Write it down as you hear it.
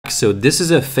back. So this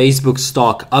is a Facebook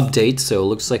stock update. So it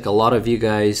looks like a lot of you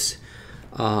guys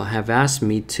have asked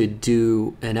me to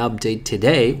do an update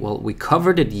today. Well, we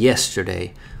covered it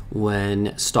yesterday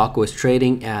when stock was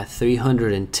trading at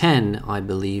 310, I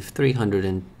believe,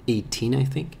 318, I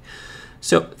think.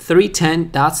 So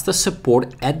 310, that's the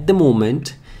support at the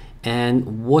moment.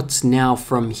 And what's now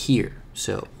from here?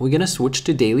 So we're going to switch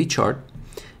to daily chart.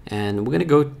 And we're going to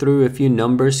go through a few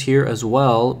numbers here as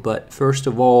well. But first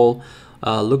of all,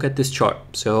 look at this chart.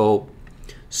 So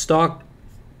stock,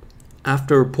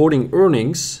 after reporting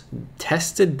earnings,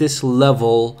 tested this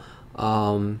level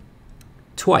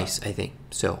twice, I think.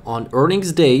 So on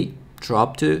earnings day,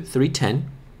 dropped to 310.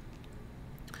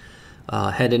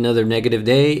 Had another negative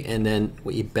day, and then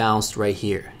we bounced right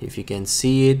here, if you can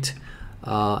see it.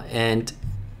 And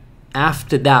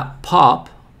after that pop,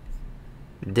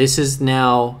 this is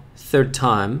now third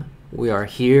time we are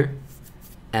here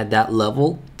at that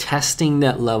level, testing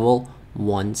that level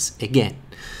once again.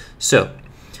 So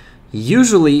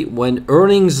usually when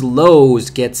earnings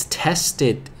lows gets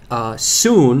tested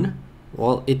soon,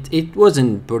 well, it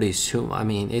wasn't pretty soon. I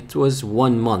mean, it was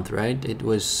 1 month, right? It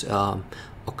was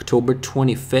October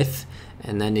 25th,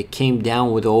 and then it came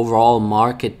down with the overall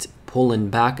market pulling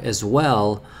back as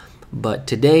well. But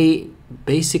today,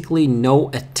 basically no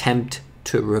attempt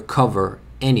to recover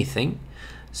anything.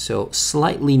 So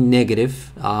slightly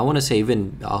negative. I want to say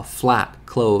even a flat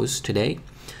close today.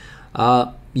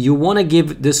 You want to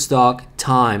give this stock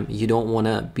time. You don't want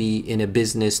to be in a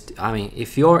business. I mean,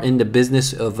 if you're in the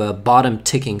business of bottom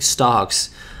ticking stocks,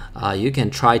 you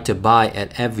can try to buy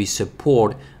at every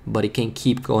support, but it can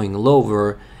keep going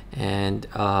lower. And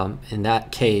in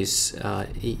that case,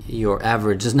 your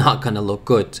average is not going to look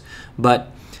good.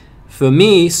 But for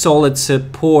me, solid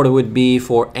support would be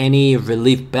for any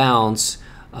relief bounce,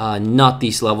 not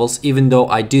these levels, even though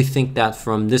I do think that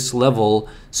from this level,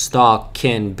 stock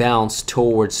can bounce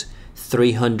towards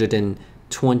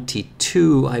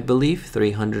 322, I believe.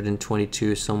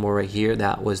 322, somewhere right here.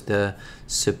 That was the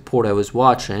support I was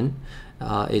watching.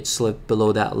 It slipped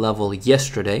below that level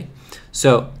yesterday.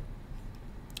 So,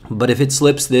 but if it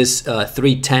slips this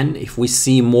 310, if we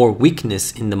see more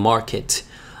weakness in the market,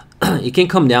 it can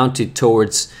come down to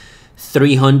towards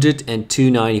 300 and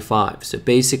 295. So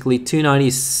basically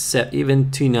 297, even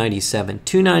 297,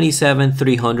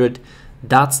 300.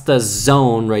 That's the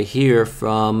zone right here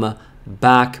from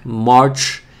back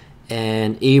March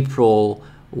and April,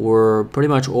 where pretty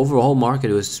much overall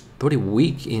market was pretty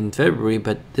weak in February,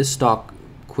 but this stock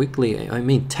quickly, I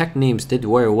mean, tech names did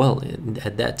very well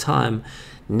at that time.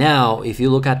 Now, if you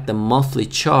look at the monthly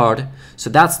chart, so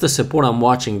that's the support I'm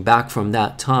watching back from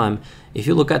that time. If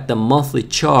you look at the monthly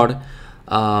chart,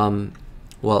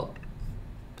 well,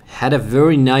 had a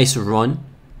very nice run.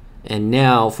 And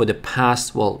now for the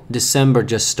past, well, December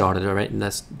just started, all right? And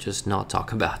let's just not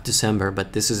talk about December,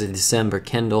 but this is a December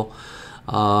candle.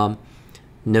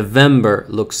 November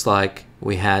looks like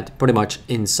we had pretty much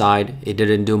inside. It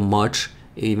didn't do much,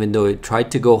 even though it tried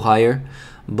to go higher.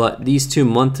 But these 2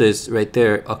 months right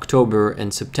there, October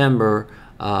and September,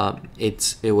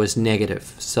 it was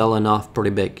negative, selling off pretty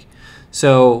big.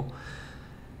 So,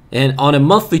 and on a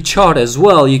monthly chart as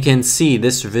well, you can see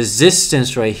this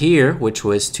resistance right here, which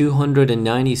was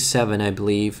 297, I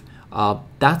believe.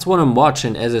 That's what I'm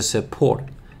watching as a support.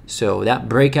 So that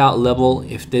breakout level,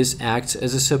 if this acts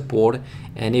as a support,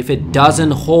 and if it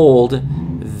doesn't hold,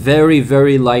 very,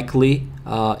 very likely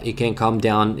it can come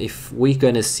down. If we're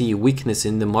going to see weakness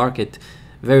in the market,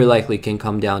 very likely it can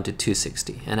come down to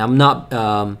 260. And I'm not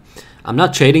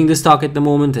trading this stock at the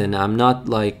moment, and I'm not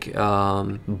like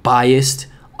biased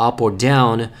up or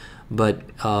down, but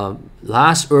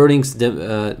last earnings,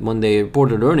 when they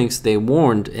reported earnings, they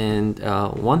warned. And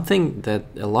one thing that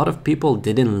a lot of people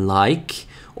didn't like,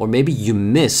 or maybe you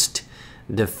missed,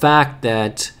 the fact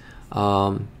that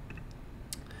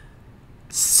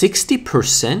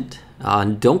 60%,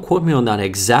 don't quote me on that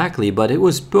exactly, but it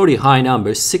was pretty high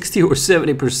number, 60 or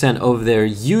 70% of their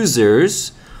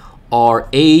users are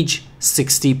age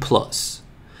 60 plus.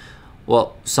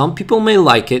 Well, some people may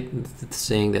like it,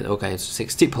 saying that, okay,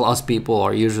 60 plus people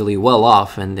are usually well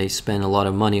off and they spend a lot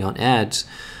of money on ads.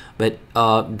 But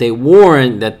they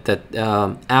warn that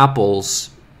Apple's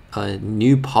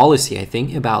new policy, I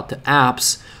think, about the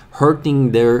apps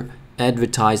hurting their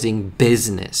advertising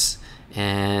business.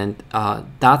 And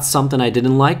that's something I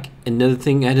didn't like. Another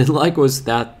thing I didn't like was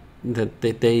that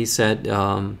they said,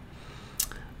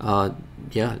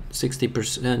 yeah,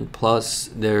 60% plus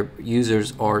their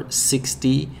users are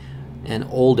 60 and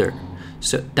older.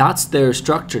 So that's their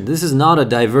structure. This is not a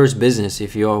diverse business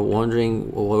if you're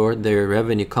wondering where their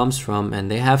revenue comes from, and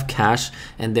they have cash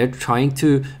and they're trying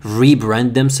to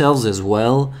rebrand themselves as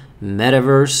well.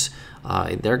 Metaverse,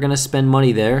 they're gonna spend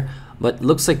money there, but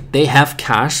looks like they have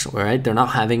cash, right? They're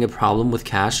not having a problem with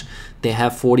cash. They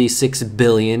have 46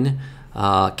 billion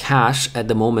cash at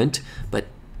the moment, but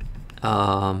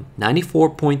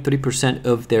 94.3%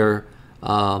 of their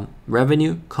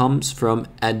revenue comes from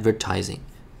advertising.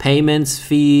 Payments,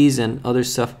 fees, and other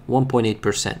stuff,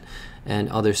 1.8%, and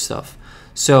other stuff.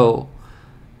 So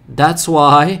that's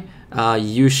why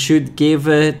you should give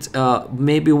it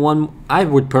maybe one. I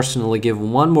would personally give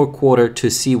one more quarter to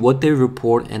see what they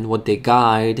report and what they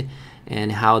guide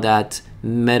and how that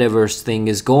metaverse thing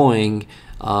is going,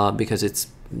 because it's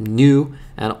new.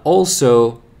 And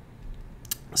also,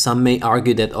 some may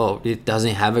argue that, oh, it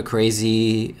doesn't have a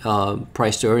crazy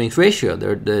price to earnings ratio.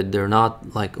 They're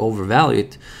not like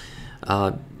overvalued.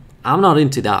 I'm not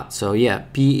into that. So yeah,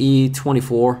 PE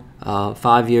 24,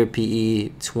 5-year PE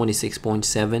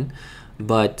 26.7,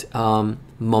 but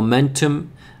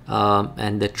momentum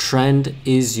and the trend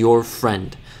is your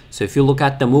friend. So if you look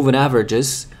at the moving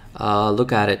averages,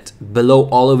 look at it below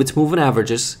all of its moving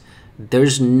averages.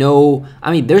 There's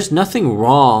nothing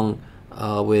wrong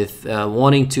with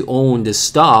wanting to own the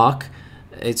stock.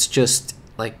 It's just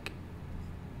like,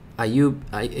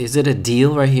 is it a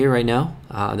deal right here right now?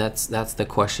 That's the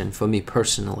question for me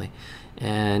personally,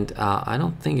 and I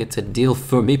don't think it's a deal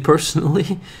for me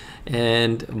personally.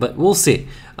 But we'll see.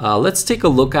 Let's take a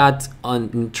look at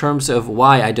in terms of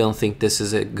why I don't think this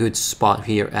is a good spot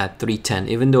here at 310,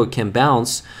 even though it can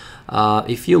bounce.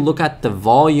 If you look at the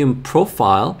volume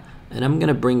profile, and I'm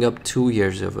gonna bring up 2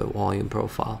 years of a volume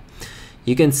profile,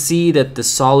 you can see that the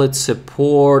solid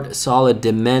support, solid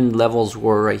demand levels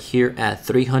were right here at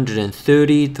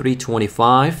 330,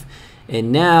 325.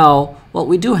 And now, well,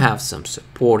 we do have some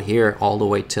support here all the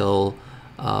way till,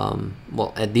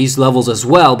 well, at these levels as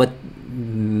well. But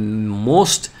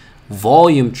most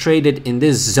volume traded in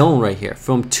this zone right here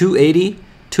from 280,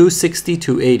 260,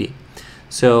 280.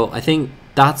 So I think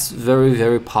that's very,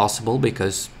 very possible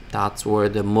because that's where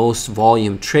the most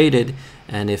volume traded.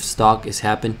 And if stock is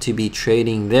happened to be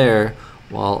trading there,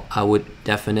 well, I would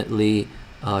definitely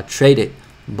trade it.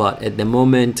 But at the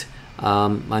moment,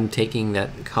 I'm taking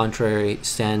that contrary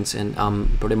stance, and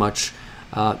pretty much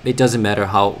it doesn't matter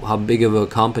how big of a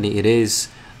company it is.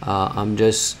 I'm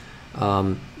just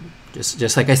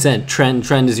like I said,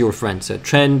 trend is your friend. So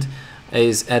trend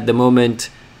is at the moment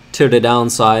to the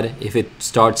downside. If it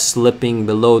starts slipping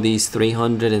below these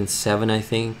 307, I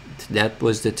think that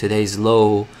was today's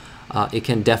low. It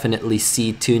can definitely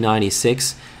see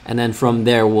 296, and then from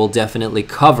there we'll definitely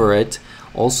cover it.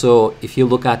 Also, if you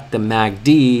look at the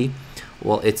MACD,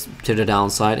 well, it's to the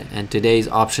downside, and today's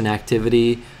option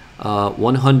activity,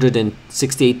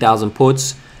 168,000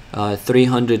 puts,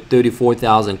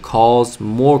 334,000 calls.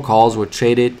 More calls were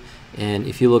traded. And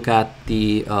if you look at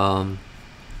the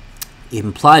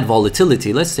implied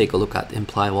volatility, let's take a look at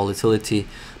implied volatility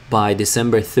by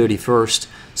December 31st.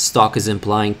 Stock is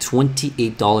implying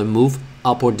 $28 move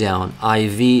up or down.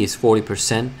 IV is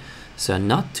 40%, so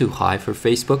not too high for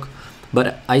Facebook.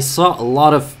 But I saw a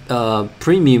lot of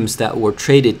premiums that were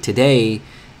traded today.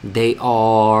 They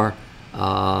are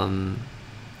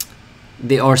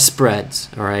spreads,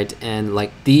 all right? And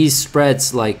like these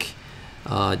spreads, like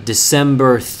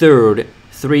December 3rd,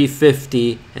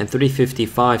 350 and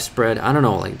 355 spread. I don't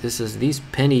know, like these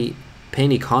penny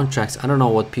contracts. I don't know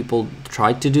what people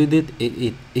tried to do.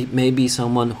 It may be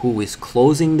someone who is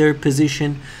closing their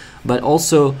position, but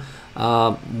also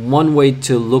one way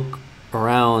to look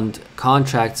around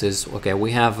contracts is, okay,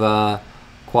 we have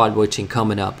quad witching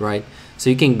coming up, right? So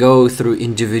you can go through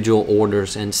individual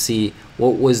orders and see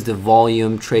what was the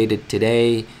volume traded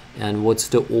today and what's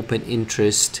the open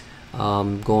interest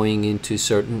going into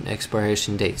certain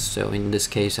expiration dates. So in this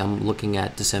case, I'm looking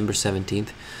at December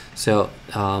 17th. So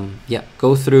yeah,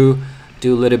 go through,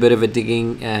 do a little bit of a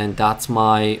digging, and that's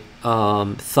my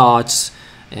thoughts.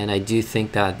 And I do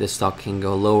think that the stock can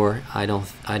go lower. I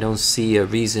don't see a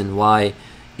reason why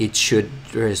it should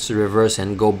reverse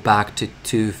and go back to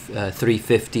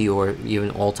 350 or even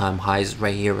all-time highs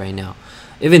right here, right now.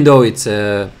 Even though it's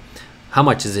how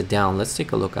much is it down? Let's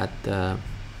take a look at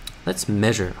let's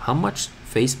measure how much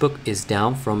Facebook is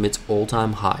down from its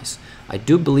all-time highs. I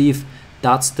do believe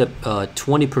that's the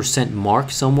 20%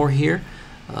 mark somewhere here.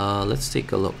 Let's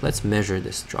take a look. Let's measure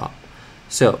this drop.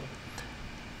 So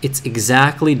it's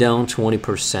exactly down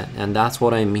 20%, and that's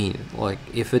what I mean. Like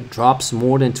if it drops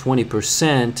more than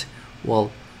 20%,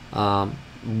 well,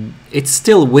 it's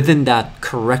still within that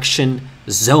correction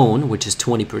zone, which is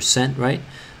 20%, right?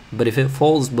 But if it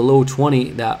falls below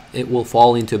 20, that it will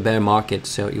fall into a bear market.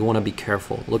 So you want to be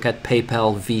careful. Look at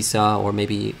PayPal, Visa, or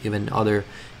maybe even other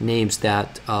names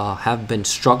that have been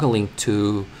struggling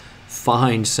to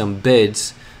find some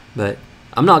bids. But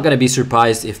I'm not going to be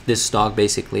surprised if this stock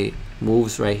basically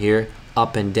moves right here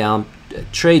up and down,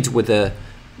 trades with a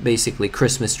basically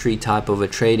Christmas tree type of a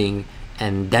trading,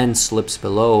 and then slips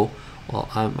below. Well,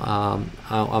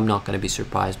 I'm not going to be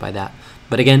surprised by that.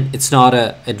 But again, it's not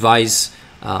a advice.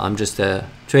 I'm just a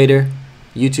trader,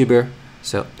 YouTuber.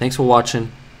 So thanks for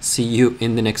watching. See you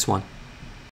in the next one.